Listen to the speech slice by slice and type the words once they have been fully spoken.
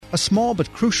A small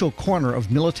but crucial corner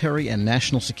of military and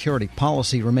national security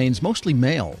policy remains mostly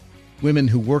male. Women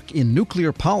who work in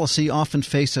nuclear policy often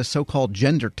face a so-called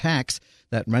gender tax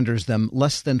that renders them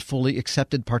less than fully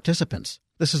accepted participants.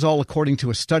 This is all according to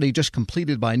a study just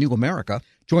completed by New America.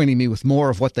 Joining me with more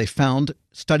of what they found,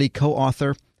 study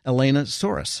co-author Elena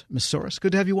Soros. Ms. Soros,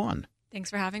 good to have you on. Thanks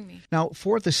for having me. Now,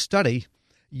 for this study,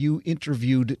 you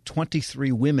interviewed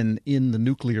 23 women in the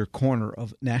nuclear corner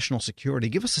of national security.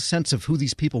 Give us a sense of who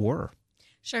these people were.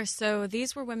 Sure. So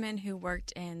these were women who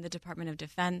worked in the Department of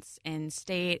Defense, in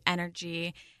state,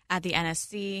 energy, at the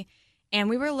NSC. And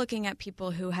we were looking at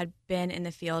people who had been in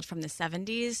the field from the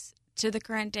 70s to the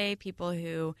current day, people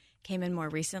who came in more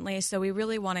recently. So we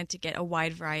really wanted to get a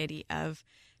wide variety of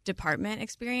department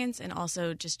experience and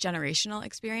also just generational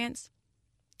experience.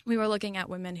 We were looking at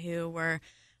women who were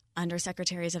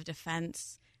undersecretaries of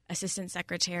defense, assistant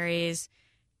secretaries,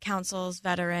 counsels,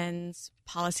 veterans,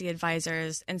 policy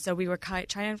advisors. And so we were trying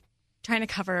to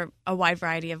cover a wide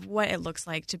variety of what it looks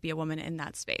like to be a woman in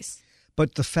that space.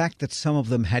 But the fact that some of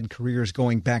them had careers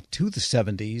going back to the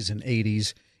 70s and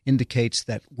 80s indicates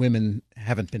that women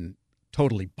haven't been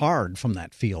totally barred from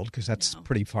that field, because that's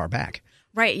pretty far back.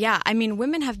 Right. Yeah. I mean,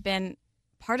 women have been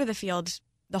part of the field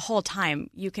the whole time.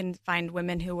 You can find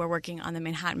women who were working on the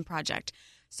Manhattan Project.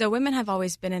 So women have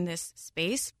always been in this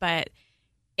space, but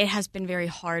it has been very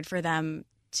hard for them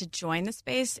to join the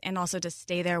space and also to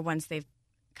stay there once they've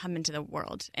come into the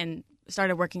world and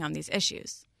started working on these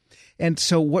issues. And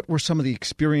so what were some of the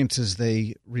experiences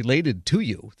they related to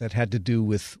you that had to do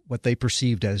with what they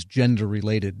perceived as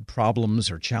gender-related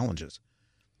problems or challenges?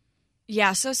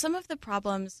 Yeah, so some of the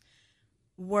problems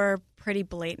were pretty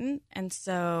blatant. And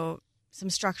so some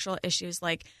structural issues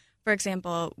like, for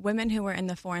example, women who were in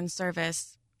the Foreign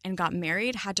Service and got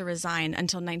married had to resign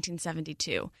until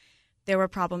 1972. There were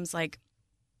problems like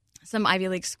some Ivy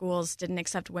League schools didn't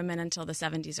accept women until the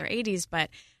 70s or 80s,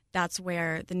 but that's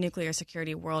where the nuclear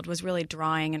security world was really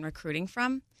drawing and recruiting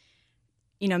from.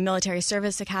 You know, military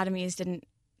service academies didn't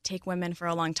take women for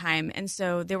a long time. And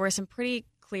so there were some pretty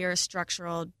clear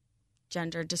structural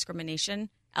gender discrimination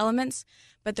elements,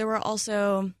 but there were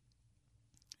also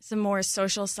some more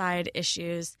social side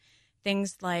issues,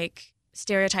 things like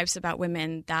stereotypes about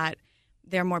women that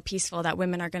they're more peaceful, that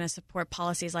women are going to support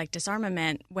policies like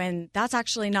disarmament, when that's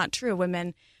actually not true.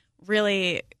 Women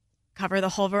really cover the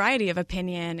whole variety of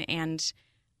opinion and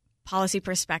policy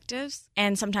perspectives.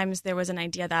 And sometimes there was an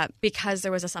idea that because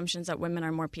there was assumptions that women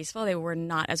are more peaceful, they were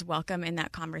not as welcome in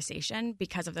that conversation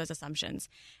because of those assumptions.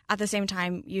 At the same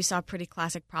time, you saw pretty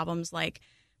classic problems like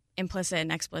implicit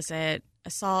and explicit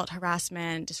assault,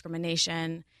 harassment,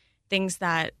 discrimination, things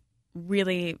that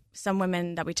really some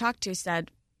women that we talked to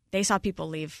said they saw people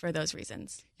leave for those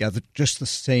reasons. Yeah, just the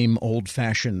same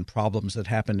old-fashioned problems that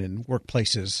happened in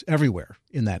workplaces everywhere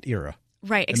in that era.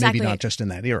 Right, exactly. And maybe not just in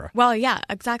that era. Well, yeah,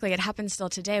 exactly. It happens still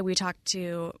today. We talked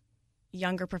to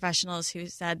younger professionals who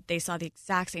said they saw the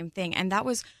exact same thing. And that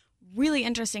was really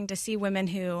interesting to see women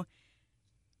who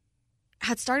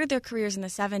had started their careers in the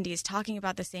 70s talking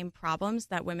about the same problems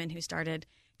that women who started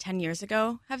 10 years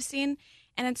ago have seen.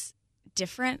 And it's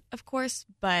different, of course,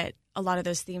 but a lot of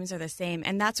those themes are the same.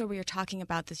 And that's where we were talking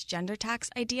about this gender tax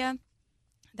idea,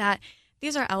 that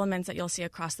these are elements that you'll see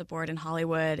across the board in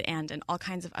Hollywood and in all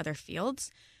kinds of other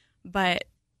fields. But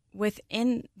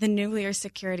within the nuclear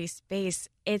security space,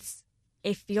 it's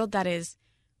a field that is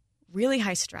really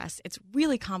high stress. It's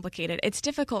really complicated. It's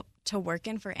difficult to work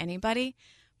in for anybody.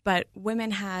 But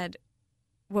women had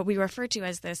what we refer to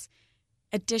as this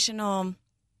additional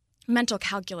mental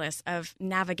calculus of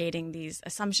navigating these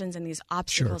assumptions and these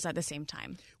obstacles at the same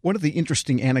time. One of the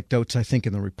interesting anecdotes, I think,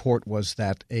 in the report was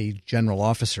that a general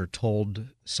officer told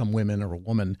some women or a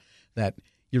woman that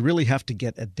you really have to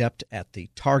get adept at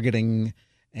the targeting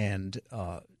and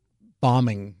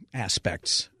bombing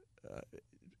aspects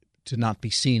to not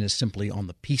be seen as simply on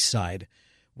the peace side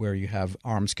where you have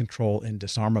arms control and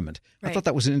disarmament. Right. I thought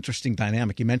that was an interesting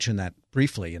dynamic. You mentioned that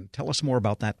briefly, and tell us more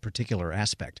about that particular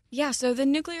aspect. Yeah, so the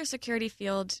nuclear security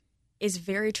field is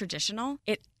very traditional.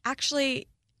 It actually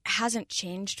hasn't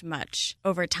changed much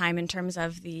over time in terms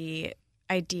of the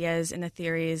ideas and the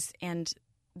theories and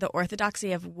the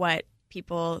orthodoxy of what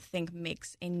people think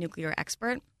makes a nuclear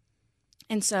expert.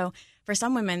 And so for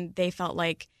some women, they felt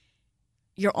like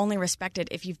you're only respected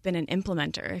if you've been an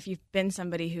implementer, if you've been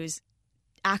somebody who's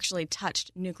actually touched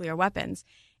nuclear weapons.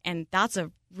 And that's a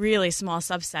really small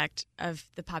subset of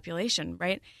the population,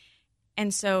 right?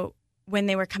 And so when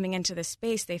they were coming into this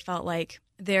space, they felt like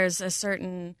there's a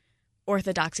certain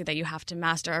orthodoxy that you have to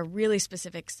master, a really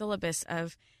specific syllabus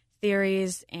of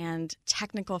theories and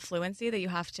technical fluency that you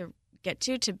have to get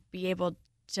to be able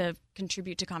to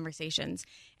contribute to conversations.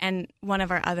 And one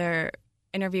of our other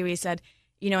interviewees said,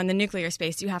 in the nuclear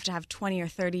space, you have to have 20 or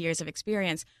 30 years of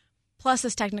experience, plus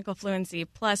this technical fluency,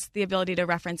 plus the ability to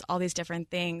reference all these different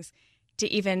things to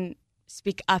even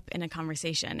speak up in a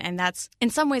conversation. And that's in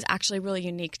some ways actually really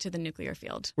unique to the nuclear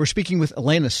field. We're speaking with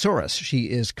Elena Soros. She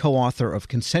is co-author of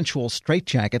Consensual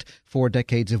Straitjacket, 4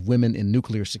 Decades of Women in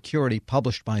Nuclear Security,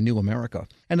 published by New America.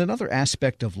 And another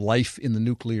aspect of life in the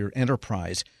nuclear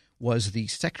enterprise was the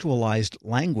sexualized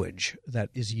language that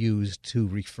is used to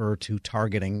refer to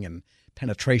targeting and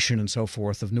penetration and so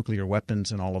forth of nuclear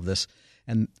weapons and all of this.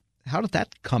 And how did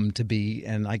that come to be?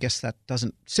 And I guess that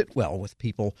doesn't sit well with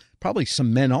people. Probably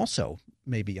some men also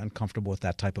may be uncomfortable with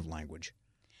that type of language.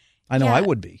 I know I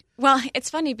would be. Well,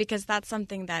 it's funny because that's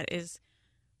something that is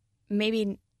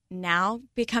maybe now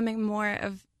becoming more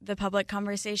of the public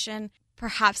conversation,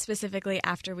 perhaps specifically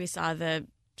after we saw the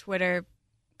Twitter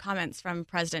comments from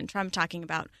President Trump talking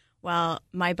about, well,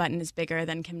 my button is bigger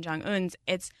than Kim Jong-un's.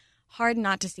 It's hard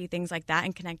not to see things like that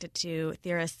and connect it to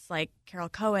theorists like Carol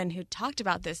Cohen, who talked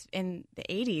about this in the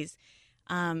 80s,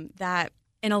 that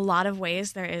in a lot of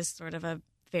ways there is sort of a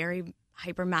very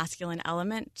hyper-masculine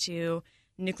element to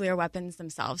nuclear weapons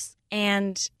themselves.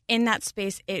 And in that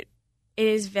space, it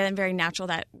is very, very natural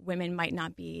that women might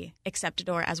not be accepted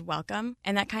or as welcome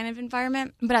in that kind of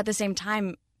environment. But at the same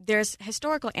time, there's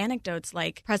historical anecdotes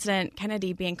like President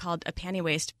Kennedy being called a panty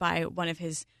waist by one of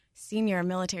his senior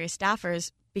military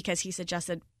staffers because he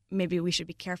suggested maybe we should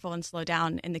be careful and slow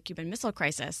down in the Cuban Missile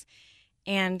Crisis.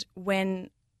 And when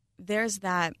there's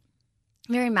that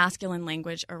very masculine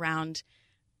language around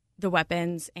the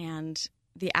weapons and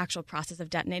the actual process of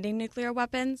detonating nuclear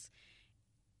weapons,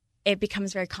 it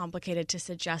becomes very complicated to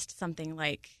suggest something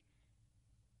like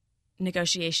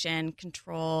negotiation,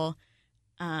 control,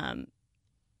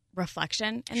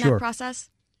 reflection in that process.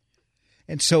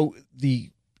 And so the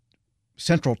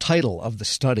central title of the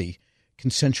study,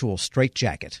 Consensual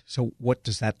Straitjacket. So what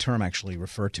does that term actually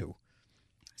refer to?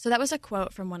 So that was a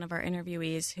quote from one of our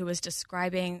interviewees who was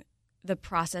describing the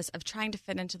process of trying to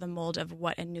fit into the mold of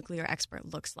what a nuclear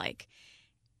expert looks like.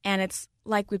 And it's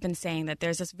like we've been saying, that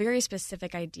there's this very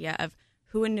specific idea of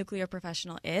who a nuclear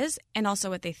professional is and also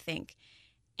what they think.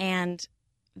 And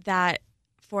that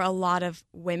for a lot of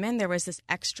women, there was this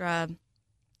extra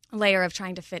layer of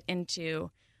trying to fit into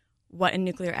what a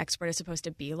nuclear expert is supposed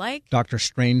to be like. Dr.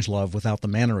 Strangelove without the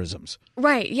mannerisms.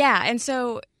 Right, yeah. And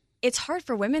so it's hard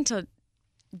for women to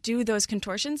do those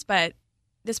contortions, but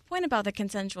this point about the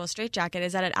consensual straitjacket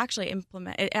is that it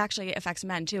actually affects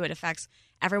men too. It affects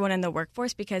everyone in the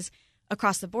workforce because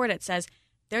across the board it says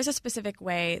there's a specific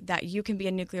way that you can be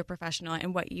a nuclear professional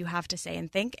and what you have to say and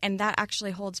think, and that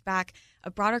actually holds back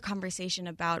a broader conversation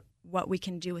about what we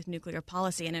can do with nuclear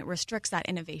policy, and it restricts that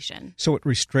innovation. So it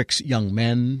restricts young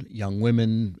men, young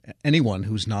women, anyone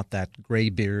who's not that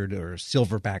graybeard or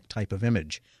silverback type of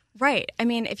image. Right. I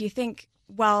mean, if you think,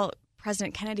 well,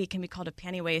 President Kennedy can be called a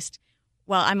panty waist,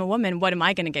 well, I'm a woman, what am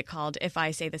I going to get called if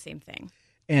I say the same thing?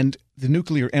 And the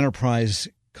nuclear enterprise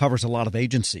covers a lot of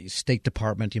agencies. State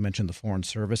Department, you mentioned the Foreign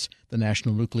Service, the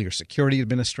National Nuclear Security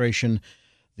Administration,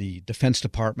 the Defense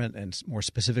Department, and more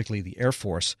specifically the Air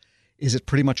Force. Is it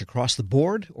pretty much across the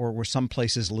board, or were some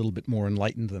places a little bit more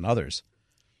enlightened than others?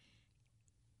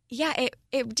 Yeah,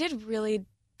 it did really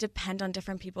depend on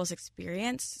different people's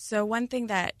experience. So one thing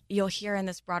that you'll hear in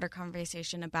this broader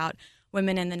conversation about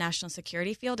women in the national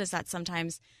security field is that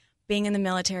sometimes being in the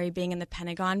military, being in the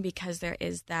Pentagon, because there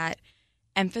is that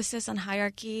emphasis on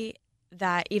hierarchy,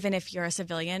 that even if you're a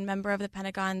civilian member of the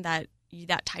Pentagon, that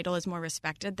title is more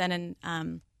respected than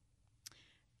in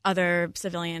other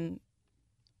civilian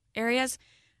areas.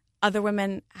 Other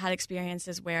women had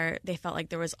experiences where they felt like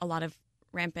there was a lot of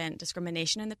rampant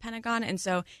discrimination in the Pentagon. And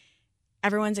so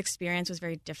everyone's experience was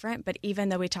very different. But even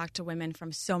though we talked to women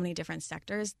from so many different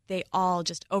sectors, they all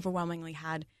just overwhelmingly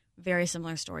had very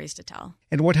similar stories to tell.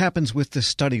 And what happens with this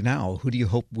study now? Who do you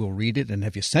hope will read it? And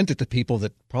have you sent it to people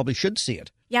that probably should see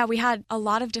it? Yeah, we had a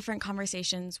lot of different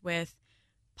conversations with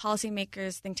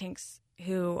policymakers, think tanks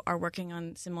who are working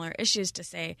on similar issues to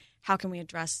say, how can we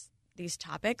address these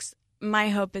topics? My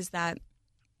hope is that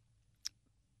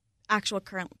actual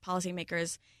current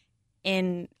policymakers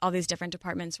in all these different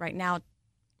departments right now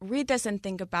read this and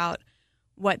think about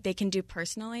what they can do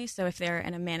personally. So if they're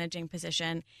in a managing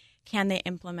position, can they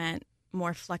implement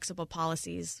more flexible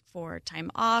policies for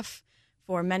time off,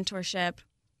 for mentorship?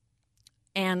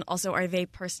 And also, are they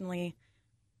personally,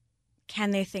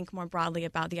 can they think more broadly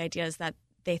about the ideas that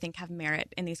they think have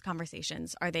merit in these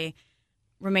conversations? Are they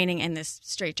remaining in this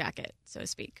straitjacket, so to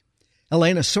speak?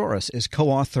 Elena Soros is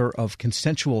co-author of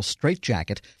Consensual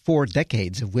Straitjacket, 4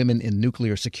 Decades of Women in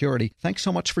Nuclear Security. Thanks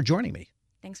so much for joining me.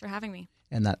 Thanks for having me.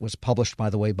 And that was published, by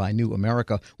the way, by New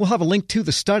America. We'll have a link to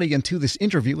the study and to this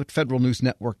interview at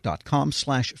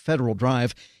federalnewsnetwork.com/Federal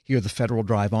Drive. Hear the Federal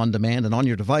Drive on demand and on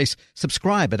your device.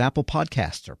 Subscribe at Apple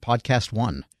Podcasts or Podcast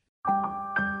One.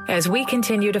 As we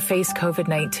continue to face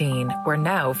COVID-19, we're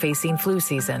now facing flu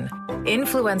season.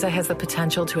 Influenza has the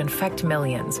potential to infect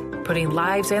millions, putting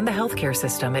lives and the healthcare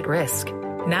system at risk.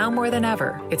 Now more than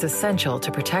ever, it's essential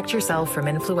to protect yourself from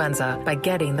influenza by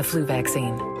getting the flu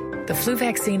vaccine. The flu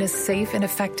vaccine is safe and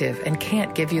effective and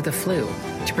can't give you the flu.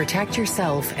 To protect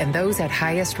yourself and those at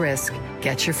highest risk,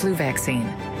 get your flu vaccine.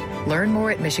 Learn more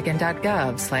at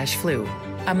michigan.gov/flu.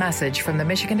 A message from the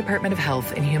Michigan Department of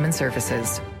Health and Human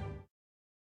Services.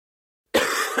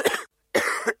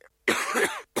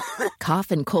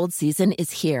 Cough and cold season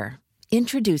is here.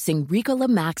 Introducing Ricola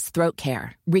Max Throat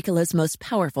Care, Ricola's most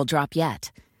powerful drop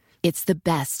yet. It's the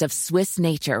best of Swiss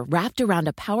nature wrapped around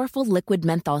a powerful liquid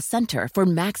menthol center for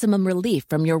maximum relief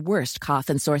from your worst cough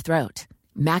and sore throat.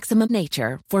 Maximum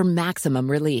nature for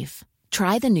maximum relief.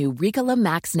 Try the new Ricola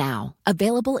Max now,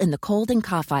 available in the cold and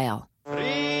cough aisle.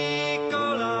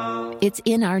 Ricola. It's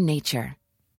in our nature.